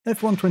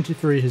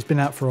F123 has been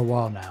out for a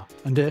while now,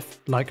 and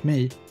if, like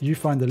me, you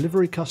find the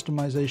Livery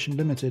Customization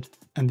Limited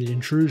and the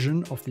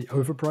intrusion of the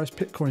overpriced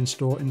PitCoin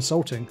store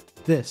insulting,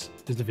 this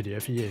is the video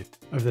for you.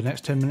 Over the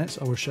next 10 minutes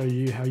I will show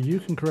you how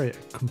you can create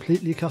a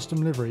completely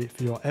custom livery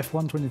for your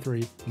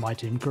F123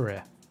 myteam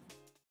career.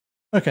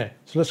 Okay,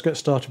 so let's get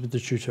started with the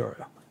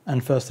tutorial.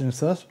 And first things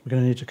first, we're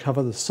going to need to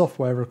cover the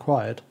software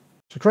required.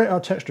 To create our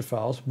texture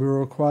files, we will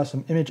require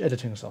some image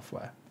editing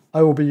software.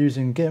 I will be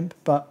using GIMP,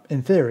 but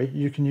in theory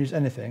you can use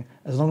anything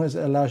as long as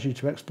it allows you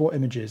to export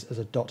images as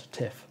a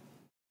 .tiff.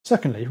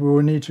 Secondly, we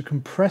will need to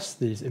compress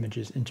these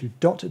images into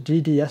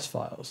 .dds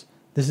files.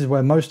 This is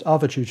where most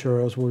other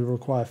tutorials will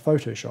require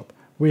Photoshop.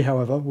 We,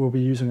 however, will be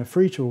using a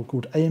free tool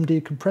called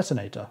AMD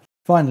Compressinator.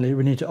 Finally,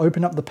 we need to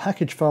open up the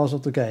package files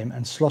of the game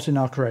and slot in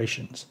our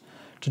creations.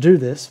 To do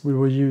this, we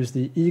will use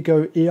the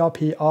Ego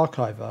ERP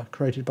archiver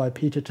created by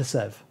Peter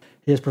Tsev.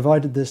 He has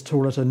provided this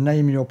tool at a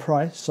name your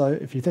price, so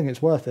if you think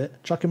it's worth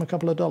it, chuck him a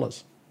couple of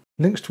dollars.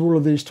 Links to all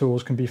of these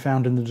tools can be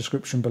found in the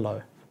description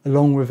below,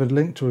 along with a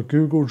link to a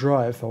Google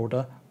Drive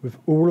folder with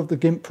all of the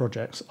GIMP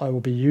projects I will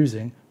be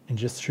using in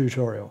this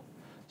tutorial.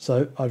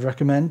 So I'd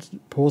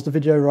recommend pause the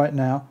video right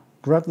now,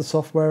 grab the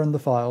software and the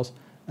files,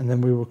 and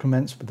then we will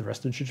commence with the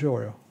rest of the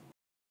tutorial.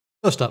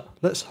 First up,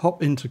 let's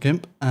hop into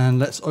GIMP and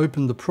let's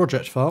open the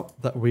project file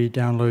that we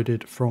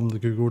downloaded from the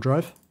Google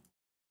Drive.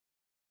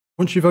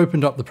 Once you've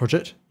opened up the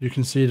project, you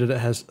can see that it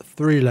has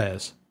three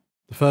layers.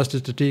 The first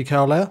is the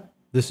decal layer.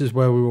 This is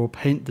where we will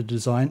paint the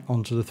design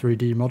onto the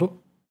 3D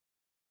model.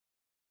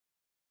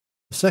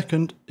 The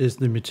second is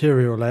the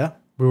material layer.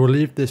 We will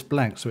leave this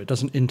blank so it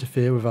doesn't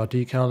interfere with our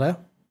decal layer.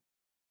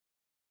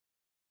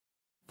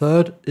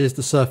 Third is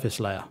the surface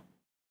layer.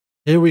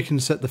 Here we can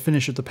set the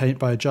finish of the paint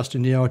by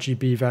adjusting the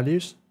RGB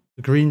values.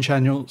 The green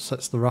channel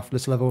sets the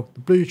roughness level,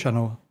 the blue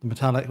channel the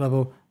metallic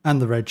level, and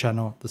the red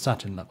channel the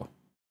satin level.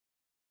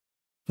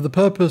 For the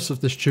purpose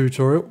of this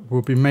tutorial,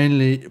 we'll be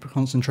mainly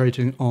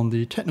concentrating on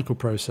the technical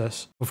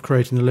process of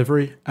creating the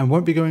livery and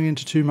won't be going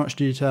into too much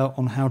detail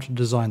on how to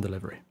design the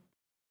livery.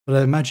 But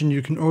I imagine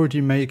you can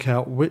already make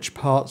out which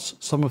parts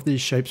some of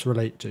these shapes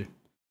relate to,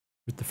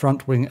 with the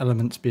front wing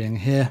elements being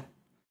here,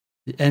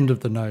 the end of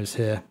the nose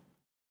here,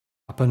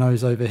 upper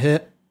nose over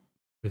here,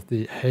 with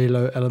the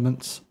halo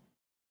elements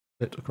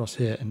split across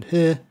here and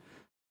here,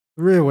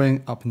 the rear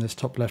wing up in this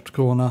top left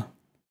corner,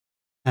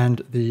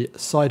 and the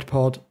side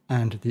pod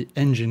and the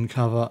engine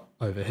cover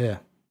over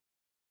here.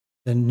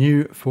 Then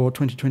new for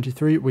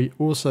 2023, we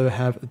also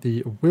have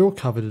the wheel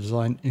cover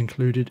design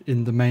included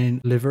in the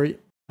main livery.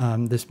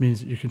 This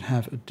means that you can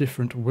have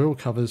different wheel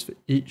covers for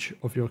each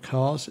of your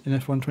cars in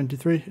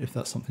F123 if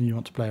that's something you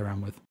want to play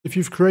around with. If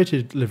you've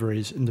created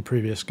liveries in the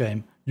previous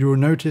game, you will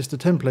notice the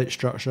template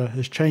structure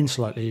has changed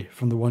slightly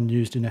from the one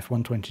used in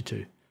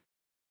F122,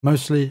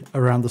 mostly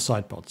around the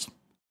side pods.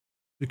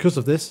 Because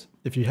of this,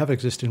 if you have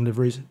existing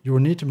liveries, you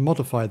will need to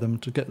modify them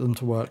to get them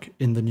to work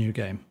in the new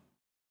game.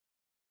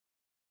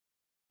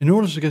 In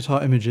order to get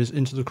our images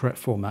into the correct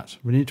format,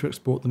 we need to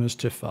export them as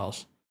TIFF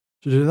files.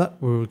 To do that,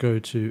 we will go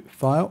to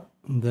File,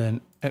 and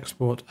then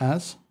Export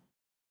As.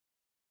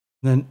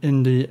 Then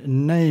in the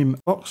name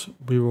box,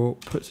 we will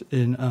put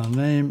in our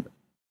name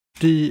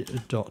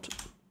d.tif,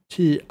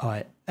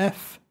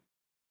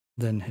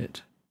 then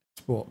hit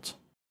Export.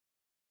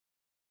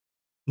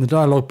 In the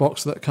dialog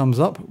box that comes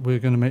up, we're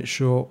going to make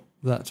sure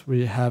that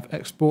we have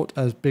export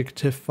as big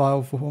TIFF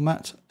file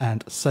format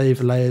and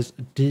save layers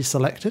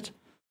deselected.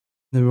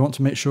 Then we want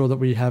to make sure that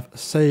we have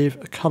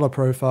save color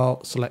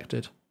profile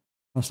selected.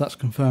 Once that's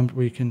confirmed,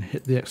 we can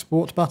hit the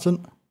export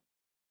button,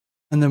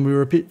 and then we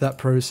repeat that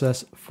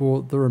process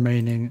for the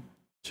remaining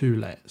two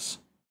layers.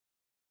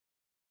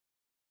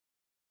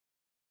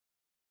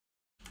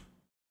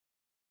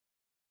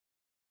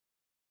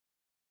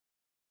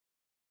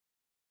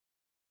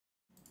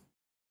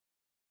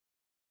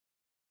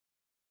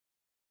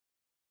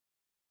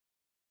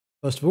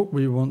 First of all,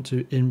 we want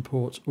to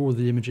import all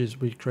the images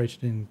we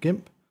created in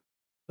GIMP.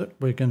 So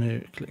we're going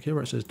to click here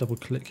where it says double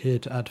click here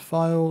to add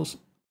files,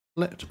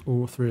 select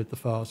all three of the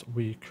files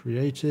we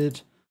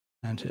created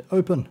and hit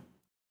open.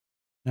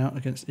 Now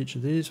against each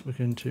of these, we're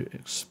going to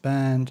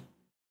expand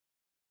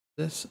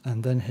this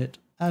and then hit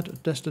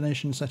add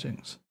destination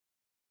settings.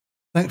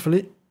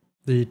 Thankfully,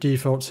 the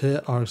defaults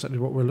here are exactly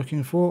what we're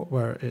looking for,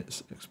 where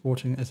it's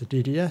exporting as a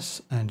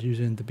DDS and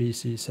using the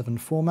BC7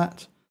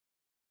 format.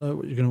 So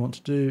what you're going to want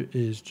to do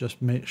is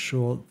just make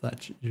sure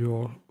that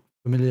you're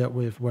familiar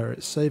with where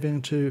it's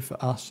saving to. For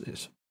us,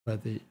 it's where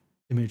the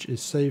image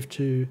is saved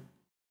to,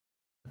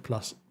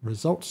 plus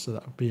results. So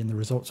that would be in the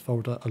results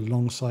folder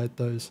alongside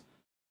those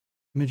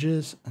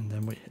images. And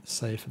then we hit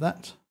save for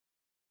that.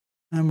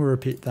 And we'll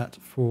repeat that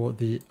for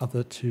the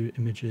other two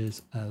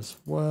images as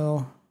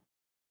well.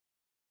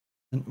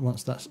 And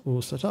once that's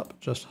all set up,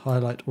 just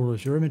highlight all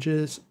of your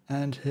images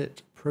and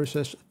hit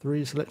process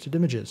 3 selected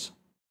images.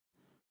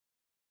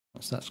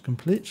 Once that's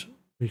complete,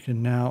 we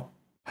can now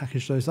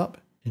package those up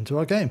into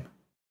our game.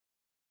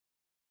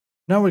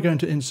 Now we're going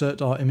to insert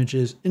our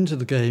images into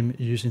the game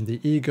using the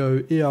Ego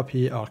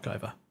ERP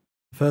archiver.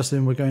 The first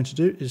thing we're going to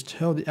do is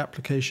tell the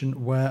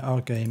application where our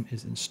game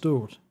is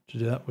installed. To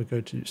do that, we'll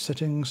go to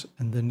Settings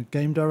and then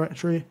Game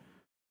Directory,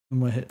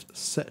 and we'll hit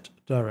Set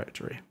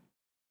Directory.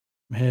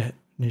 From here,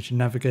 you need to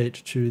navigate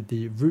to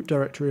the root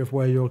directory of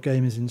where your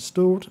game is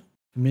installed.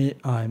 For me,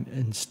 I'm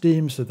in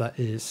Steam, so that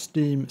is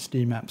Steam,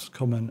 Steam Apps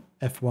Common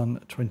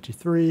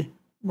F123.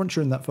 Once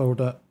you're in that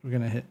folder, we're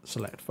going to hit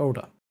Select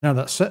Folder. Now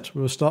that's set,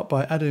 we'll start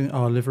by adding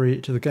our livery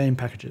to the game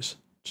packages.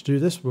 To do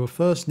this, we'll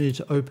first need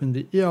to open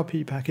the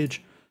ERP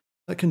package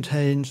that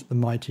contains the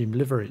myteam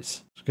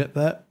liveries. To get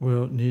there,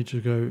 we'll need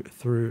to go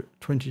through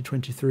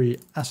 2023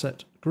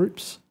 asset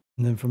groups.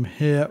 And then from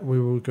here, we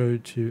will go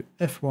to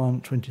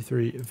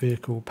F123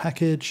 vehicle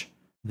package,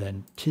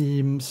 then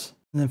teams.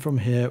 And then from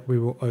here, we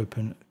will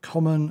open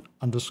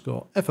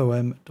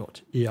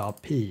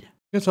common_fom.erp. To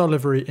get our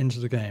livery into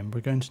the game,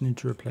 we're going to need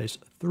to replace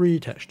 3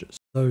 textures.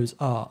 Those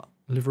are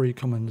livery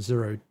common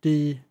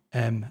 0D,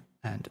 M,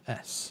 and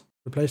S.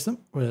 Replace them,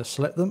 we'll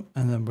select them,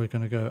 and then we're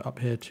going to go up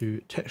here to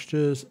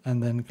textures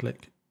and then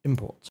click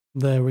import.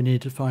 There we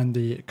need to find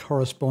the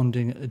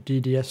corresponding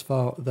DDS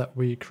file that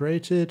we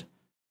created,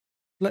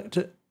 select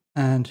it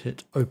and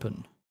hit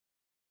open.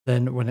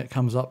 Then when it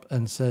comes up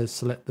and says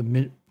select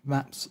the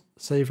map's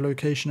save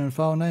location and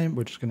file name,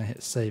 we're just going to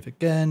hit save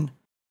again,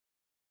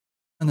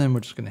 and then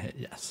we're just going to hit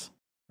yes.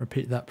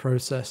 Repeat that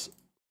process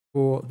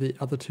for the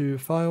other 2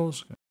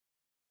 files.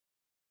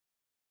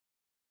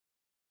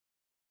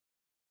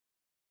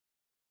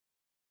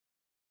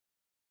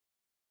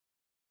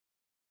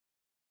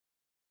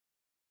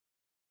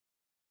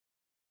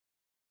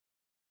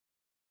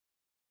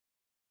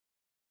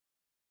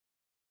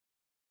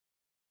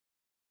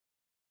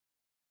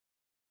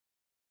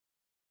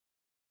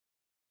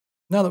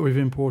 Now that we've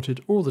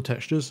imported all the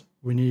textures,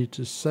 we need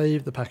to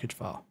save the package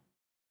file.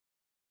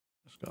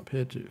 Let's go up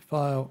here to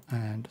File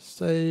and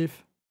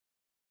Save.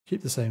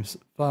 Keep the same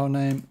file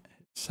name,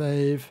 hit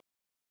Save,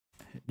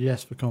 hit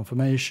Yes for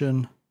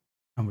confirmation,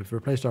 and we've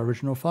replaced our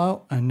original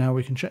file, and now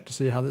we can check to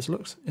see how this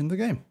looks in the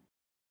game.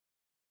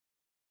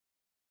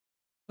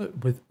 So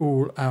with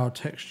all our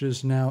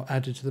textures now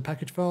added to the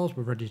package files,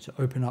 we're ready to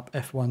open up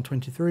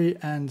F123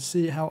 and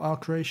see how our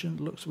creation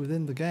looks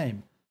within the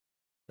game.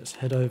 Let's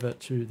head over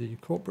to the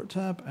corporate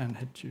tab and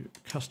head to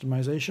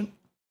customization.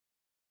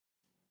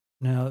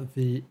 Now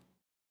the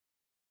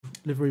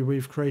livery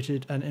we've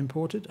created and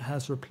imported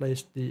has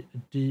replaced the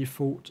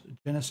default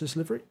Genesis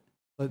livery.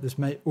 So this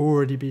may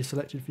already be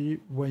selected for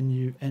you when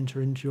you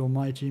enter into your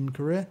myteam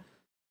career.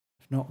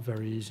 If not,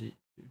 very easy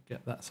to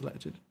get that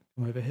selected.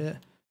 Come over here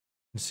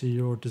and see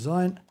your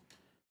design.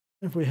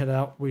 If we head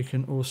out, we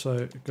can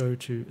also go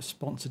to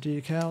sponsor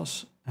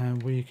decals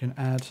and we can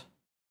add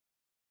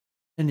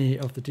any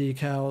of the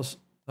decals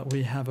that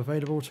we have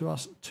available to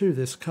us to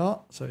this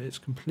cart, so it's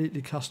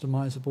completely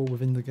customizable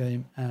within the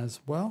game as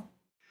well.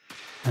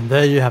 And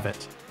there you have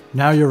it.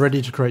 Now you're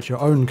ready to create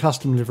your own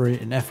custom livery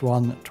in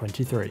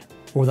F123.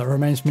 All that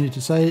remains for me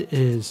to say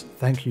is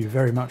thank you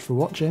very much for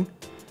watching.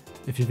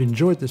 If you've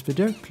enjoyed this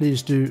video,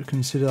 please do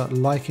consider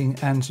liking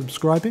and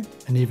subscribing,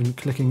 and even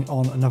clicking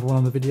on another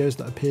one of the videos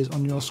that appears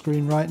on your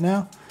screen right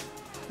now.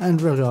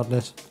 And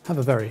regardless, have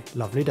a very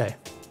lovely day.